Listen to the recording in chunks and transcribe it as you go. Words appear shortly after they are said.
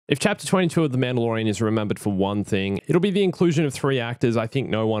If Chapter 22 of The Mandalorian is remembered for one thing, it'll be the inclusion of three actors I think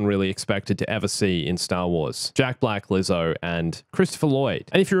no one really expected to ever see in Star Wars: Jack Black, Lizzo, and Christopher Lloyd.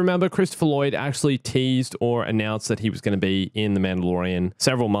 And if you remember, Christopher Lloyd actually teased or announced that he was going to be in The Mandalorian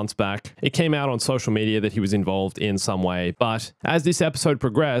several months back. It came out on social media that he was involved in some way, but as this episode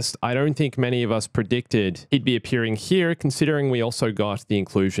progressed, I don't think many of us predicted he'd be appearing here, considering we also got the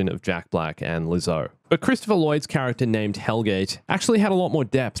inclusion of Jack Black and Lizzo. But Christopher Lloyd's character named Hellgate actually had a lot more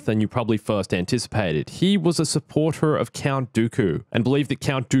depth than you probably first anticipated. He was a supporter of Count Dooku and believed that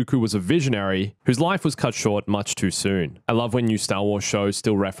Count Dooku was a visionary whose life was cut short much too soon. I love when new Star Wars shows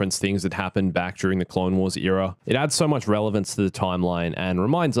still reference things that happened back during the Clone Wars era. It adds so much relevance to the timeline and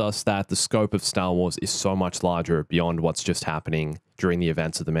reminds us that the scope of Star Wars is so much larger beyond what's just happening during the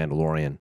events of The Mandalorian.